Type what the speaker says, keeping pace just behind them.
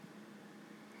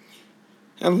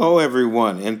Hello,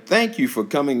 everyone, and thank you for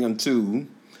coming into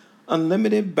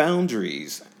Unlimited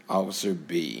Boundaries, Officer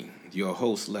B, your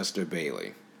host, Lester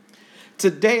Bailey.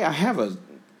 Today, I have a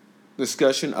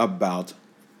discussion about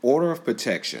order of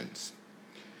protections.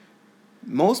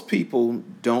 Most people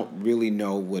don't really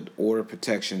know what order of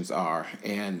protections are,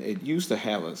 and it used to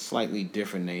have a slightly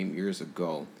different name years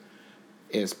ago,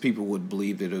 as people would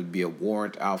believe that it would be a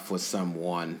warrant out for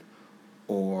someone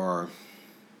or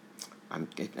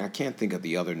I can't think of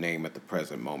the other name at the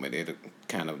present moment. It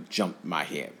kind of jumped my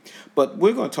head. But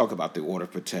we're going to talk about the order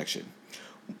of protection.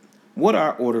 What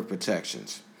are order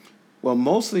protections? Well,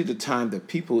 mostly the time that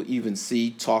people even see,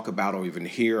 talk about, or even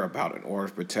hear about an order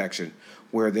of protection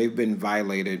where they've been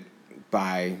violated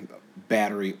by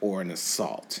battery or an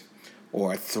assault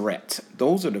or a threat.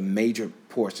 Those are the major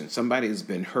portions. Somebody has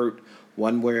been hurt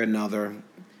one way or another,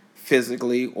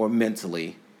 physically or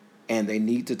mentally, and they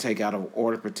need to take out an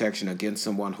order of protection against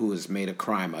someone who has made a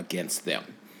crime against them.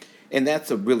 And that's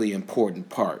a really important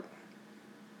part.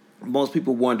 Most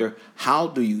people wonder, how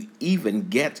do you even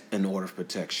get an order of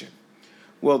protection?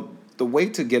 Well, the way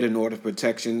to get an order of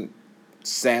protection,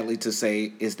 sadly to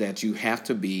say, is that you have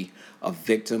to be a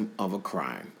victim of a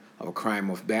crime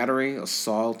of battery,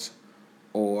 assault,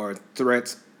 or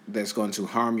threats that's going to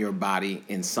harm your body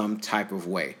in some type of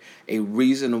way. A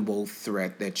reasonable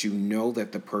threat that you know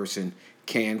that the person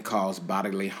can cause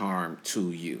bodily harm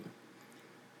to you.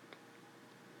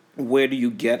 Where do you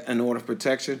get an order of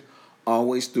protection?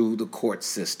 Always through the court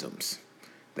systems.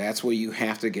 That's where you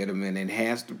have to get them in. It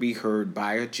has to be heard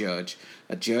by a judge.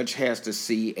 A judge has to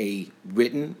see a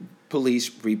written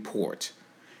police report.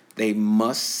 They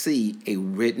must see a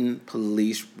written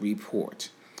police report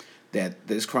that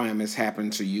this crime has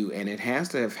happened to you, and it has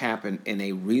to have happened in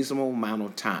a reasonable amount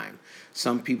of time.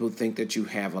 Some people think that you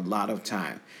have a lot of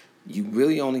time. You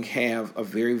really only have a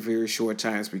very, very short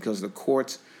time because the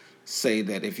courts say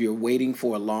that if you're waiting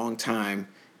for a long time,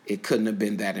 it couldn't have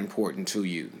been that important to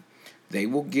you. They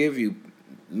will give you,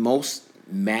 most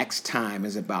max time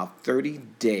is about 30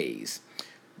 days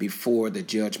before the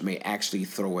judge may actually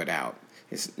throw it out.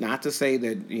 It's not to say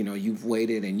that you've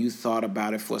waited and you thought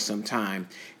about it for some time.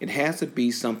 It has to be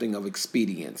something of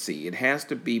expediency. It has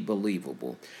to be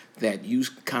believable that you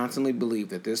constantly believe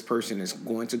that this person is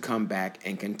going to come back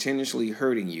and continuously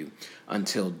hurting you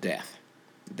until death.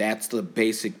 That's the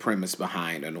basic premise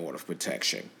behind an order of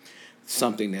protection.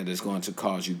 Something that is going to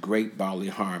cause you great bodily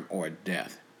harm or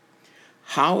death.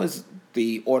 How is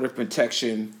the order of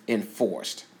protection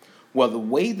enforced? Well, the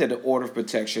way that the order of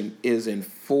protection is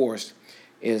enforced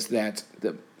is that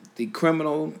the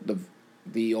criminal,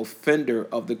 the offender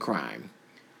of the crime,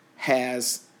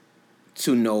 has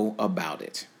to know about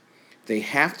it. They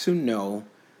have to know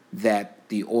that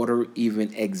the order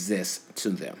even exists to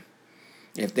them.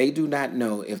 If they do not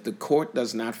know, if the court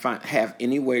does not have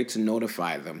any way to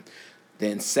notify them,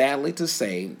 then sadly to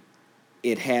say,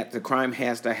 the crime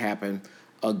has to happen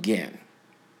again.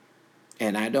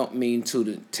 And I don't mean to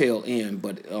the tail end,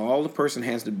 but all the person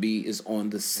has to be is on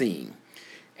the scene.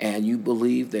 And you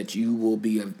believe that you will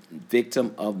be a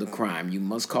victim of the crime. You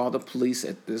must call the police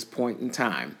at this point in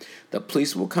time. The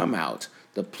police will come out.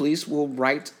 The police will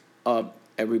write up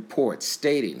a report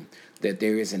stating that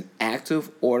there is an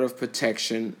active order of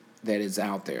protection that is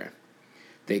out there.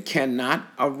 They cannot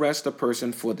arrest a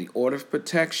person for the order of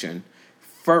protection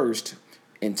first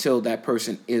until that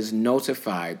person is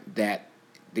notified that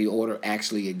the order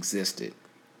actually existed.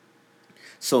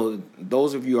 So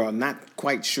those of you who are not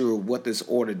quite sure what this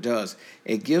order does,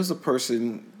 it gives a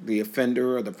person, the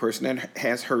offender or the person that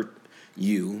has hurt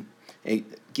you,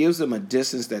 it gives them a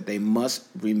distance that they must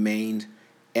remain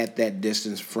at that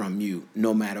distance from you,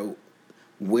 no matter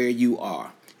where you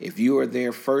are. If you are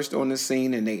there first on the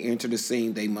scene and they enter the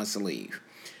scene, they must leave.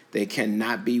 They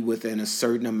cannot be within a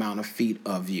certain amount of feet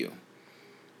of you.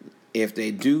 If they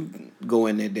do go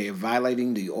in there, they are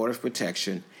violating the order of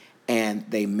protection, and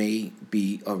they may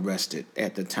be arrested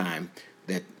at the time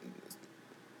that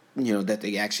that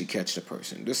they actually catch the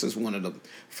person. This is one of the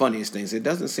funniest things. It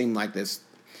doesn't seem like that's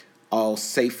all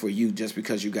safe for you just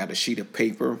because you got a sheet of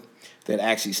paper that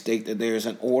actually state that there's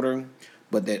an order.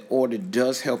 But that order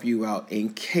does help you out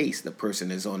in case the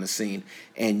person is on the scene,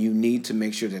 and you need to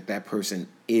make sure that that person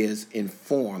is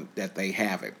informed that they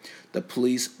have it. The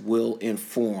police will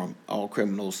inform all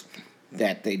criminals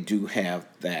that they do have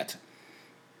that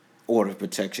order of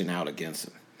protection out against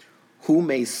them. Who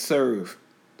may serve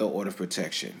the order of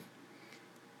protection?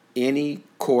 Any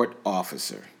court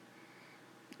officer.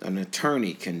 An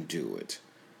attorney can do it.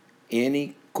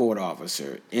 Any court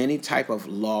officer, any type of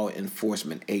law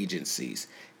enforcement agencies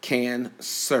can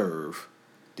serve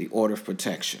the order of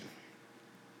protection.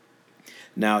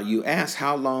 Now, you ask,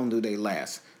 how long do they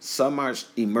last? Some are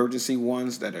emergency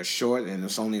ones that are short and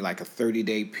it's only like a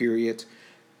 30-day period.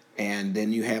 And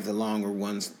then you have the longer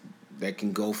ones that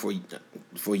can go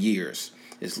for years,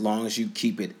 as long as you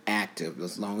keep it active,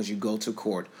 as long as you go to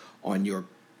court on your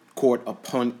court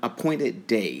upon appointed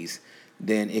days,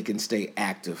 then it can stay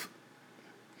active.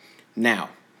 Now,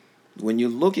 when you're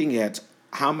looking at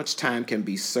how much time can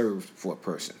be served for a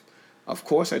person, of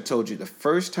course, I told you the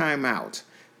first time out,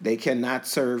 they cannot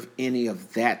serve any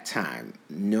of that time,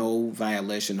 no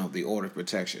violation of the order of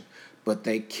protection. But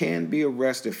they can be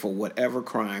arrested for whatever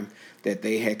crime that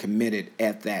they had committed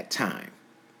at that time.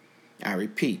 I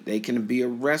repeat, they can be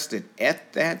arrested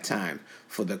at that time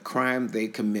for the crime they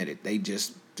committed. They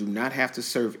just do not have to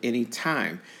serve any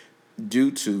time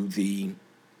due to the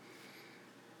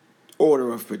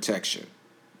order of protection.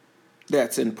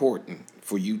 That's important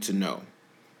for you to know.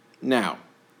 Now,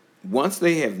 once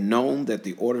they have known that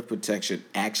the order of protection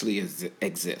actually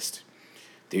exists,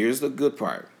 here's the good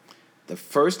part. The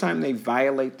first time they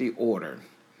violate the order,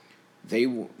 they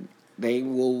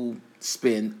will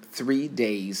spend 3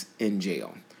 days in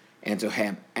jail. And to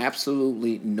have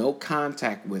absolutely no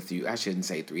contact with you, I shouldn't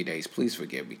say 3 days, please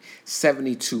forgive me,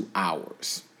 72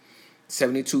 hours.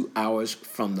 72 hours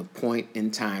from the point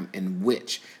in time in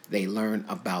which they learn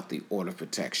about the order of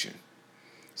protection.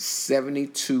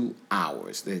 72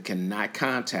 hours. They cannot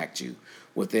contact you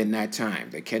within that time.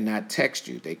 They cannot text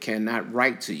you. They cannot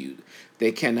write to you.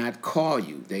 They cannot call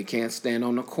you. They can't stand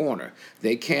on the corner.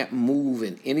 They can't move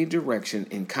in any direction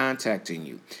in contacting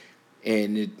you.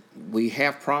 And we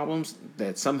have problems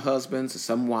that some husbands,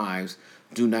 some wives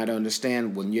do not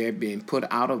understand when you're being put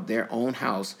out of their own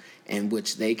house in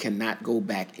which they cannot go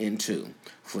back into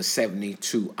for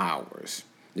 72 hours.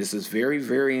 This is very,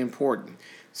 very important.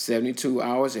 72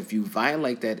 hours, if you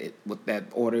violate with that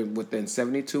order within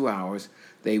 72 hours,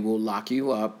 they will lock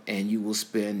you up and you will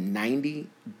spend 90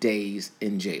 days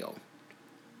in jail.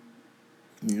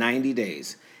 90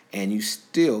 days. And you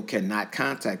still cannot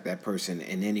contact that person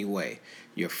in any way.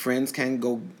 Your friends can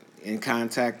go and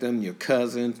contact them, your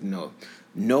cousins, no.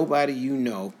 Nobody you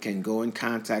know can go and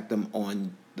contact them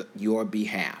on your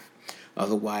behalf.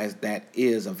 Otherwise, that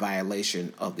is a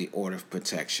violation of the order of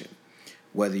protection.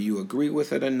 Whether you agree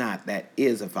with it or not, that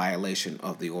is a violation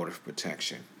of the order of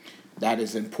protection. That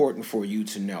is important for you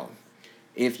to know.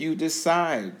 If you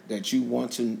decide that you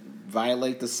want to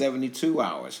violate the 72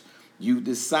 hours, you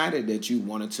decided that you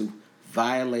wanted to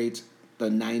violate the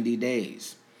 90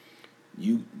 days.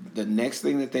 The next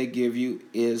thing that they give you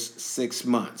is 6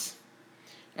 months.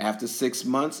 After 6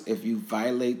 months, if you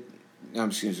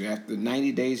after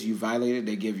 90 days you violated,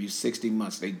 they give you 60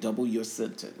 months. They double your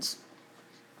sentence.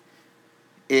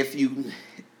 If you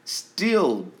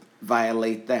still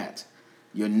violate that,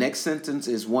 your next sentence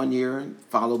is 1 year,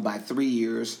 followed by 3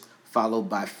 years, followed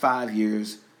by 5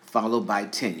 years, followed by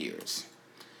 10 years.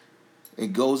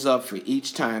 It goes up for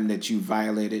each time that you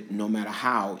violate it, no matter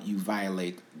how you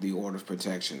violate the order of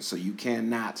protection. So you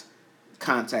cannot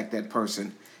contact that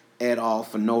person at all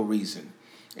for no reason.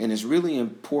 And it's really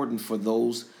important for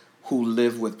those who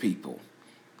live with people.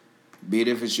 Be it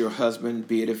if it's your husband,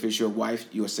 be it if it's your wife,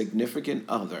 your significant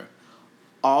other.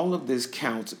 All of this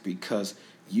counts because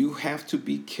you have to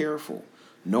be careful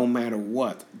no matter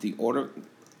what.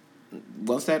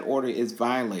 Once that order is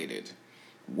violated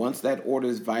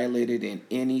in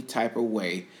any type of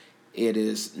way, it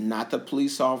is not the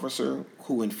police officer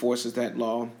who enforces that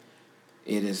law.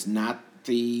 It is not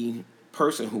the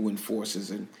person who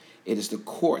enforces it. It is the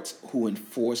courts who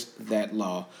enforce that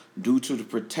law due to the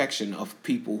protection of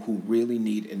people who really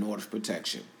need an order of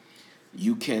protection.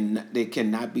 They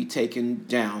cannot be taken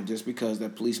down just because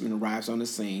that policeman arrives on the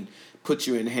scene, puts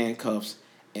you in handcuffs,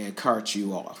 and carts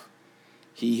you off.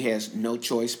 He has no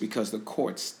choice because the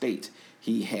courts state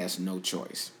he has no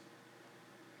choice.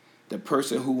 The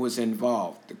person who was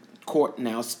involved, the court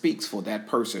now speaks for that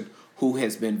person who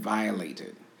has been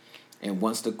violated. And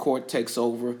once the court takes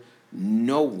over,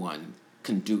 no one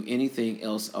can do anything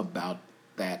else about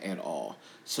that at all.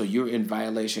 So you're in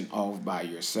violation all by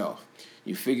yourself.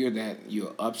 You figure that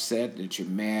you're upset, that you're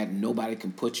mad, nobody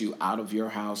can put you out of your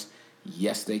house.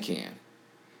 Yes, they can.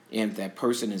 And if that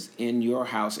person is in your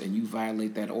house and you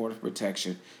violate that order of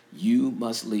protection, you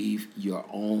must leave your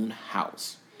own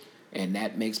house. And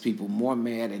that makes people more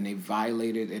mad, and they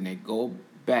violate it, and they go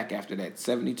back after that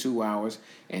 72 hours,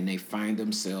 and they find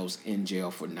themselves in jail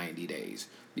for 90 days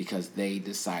because they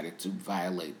decided to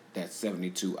violate that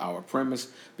 72-hour premise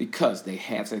because they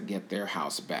had to get their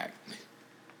house back.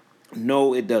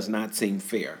 No, it does not seem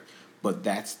fair, but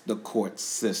that's the court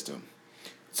system.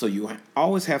 So you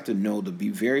always have to know to be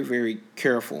very, very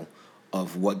careful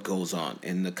of what goes on.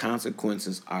 And the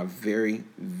consequences are very,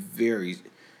 very,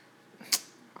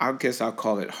 I guess I'll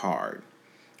call it hard.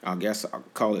 I guess I'll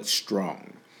call it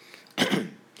strong.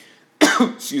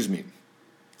 Excuse me.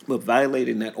 But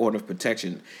violating that order of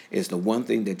protection is the one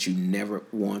thing that you never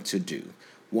want to do.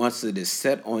 Once it is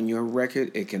set on your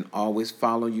record, it can always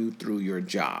follow you through your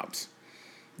jobs.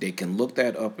 They can look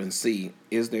that up and see,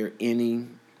 is there any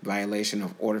violation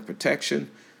of order of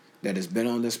protection that has been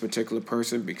on this particular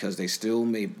person, because they still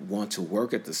may want to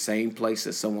work at the same place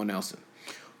as someone else.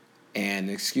 And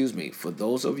excuse me, for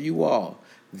those of you all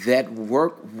that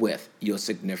work with your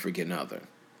significant other,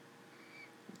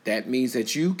 that means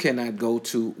that you cannot go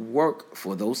to work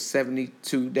for those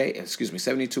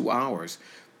 72 hours,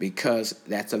 because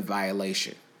that's a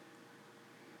violation.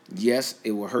 Yes,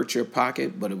 it will hurt your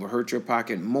pocket, but it will hurt your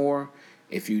pocket more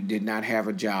if you did not have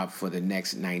a job for the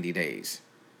next 90 days.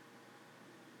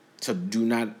 So do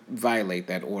not violate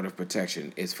that order of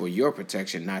protection. It's for your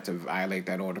protection not to violate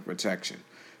that order of protection.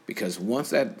 Because once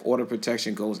that order of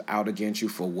protection goes out against you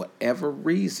for whatever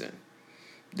reason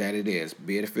that it is,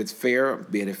 be it if it's fair,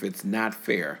 be it if it's not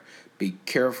fair, be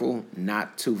careful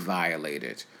not to violate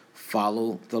it.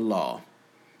 Follow the law.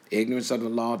 Ignorance of the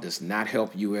law does not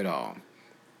help you at all.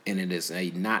 And it is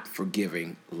a not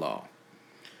forgiving law.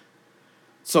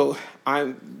 So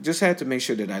I just had to make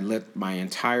sure that I let my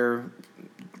entire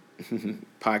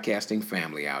podcasting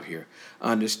family out here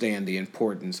understand the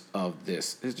importance of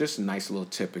this. It's just a nice little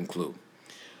tip and clue.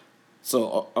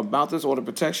 So about this order of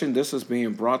protection, this is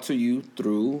being brought to you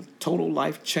through Total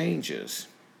Life Changes.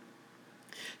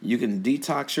 You can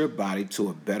detox your body to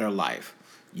a better life.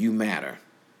 You matter.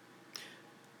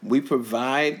 We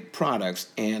provide products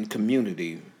and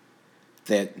community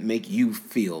that make you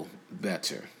feel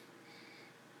better.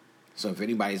 So if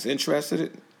anybody's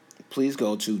interested, please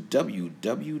go to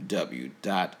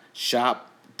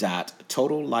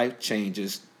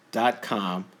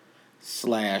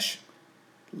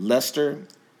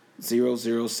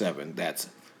That's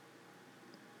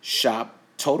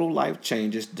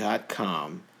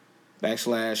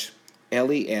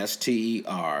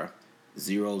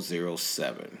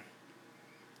shop.totallifechanges.com/LESTER007.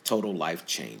 Total Life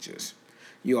Changes.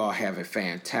 You all have a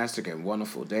fantastic and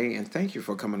wonderful day, and thank you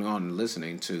for coming on and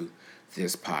listening to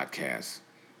this podcast.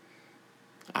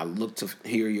 I look to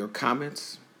hear your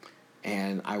comments,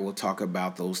 and I will talk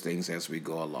about those things as we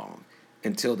go along.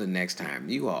 Until the next time,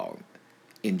 you all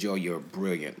enjoy your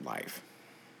brilliant life.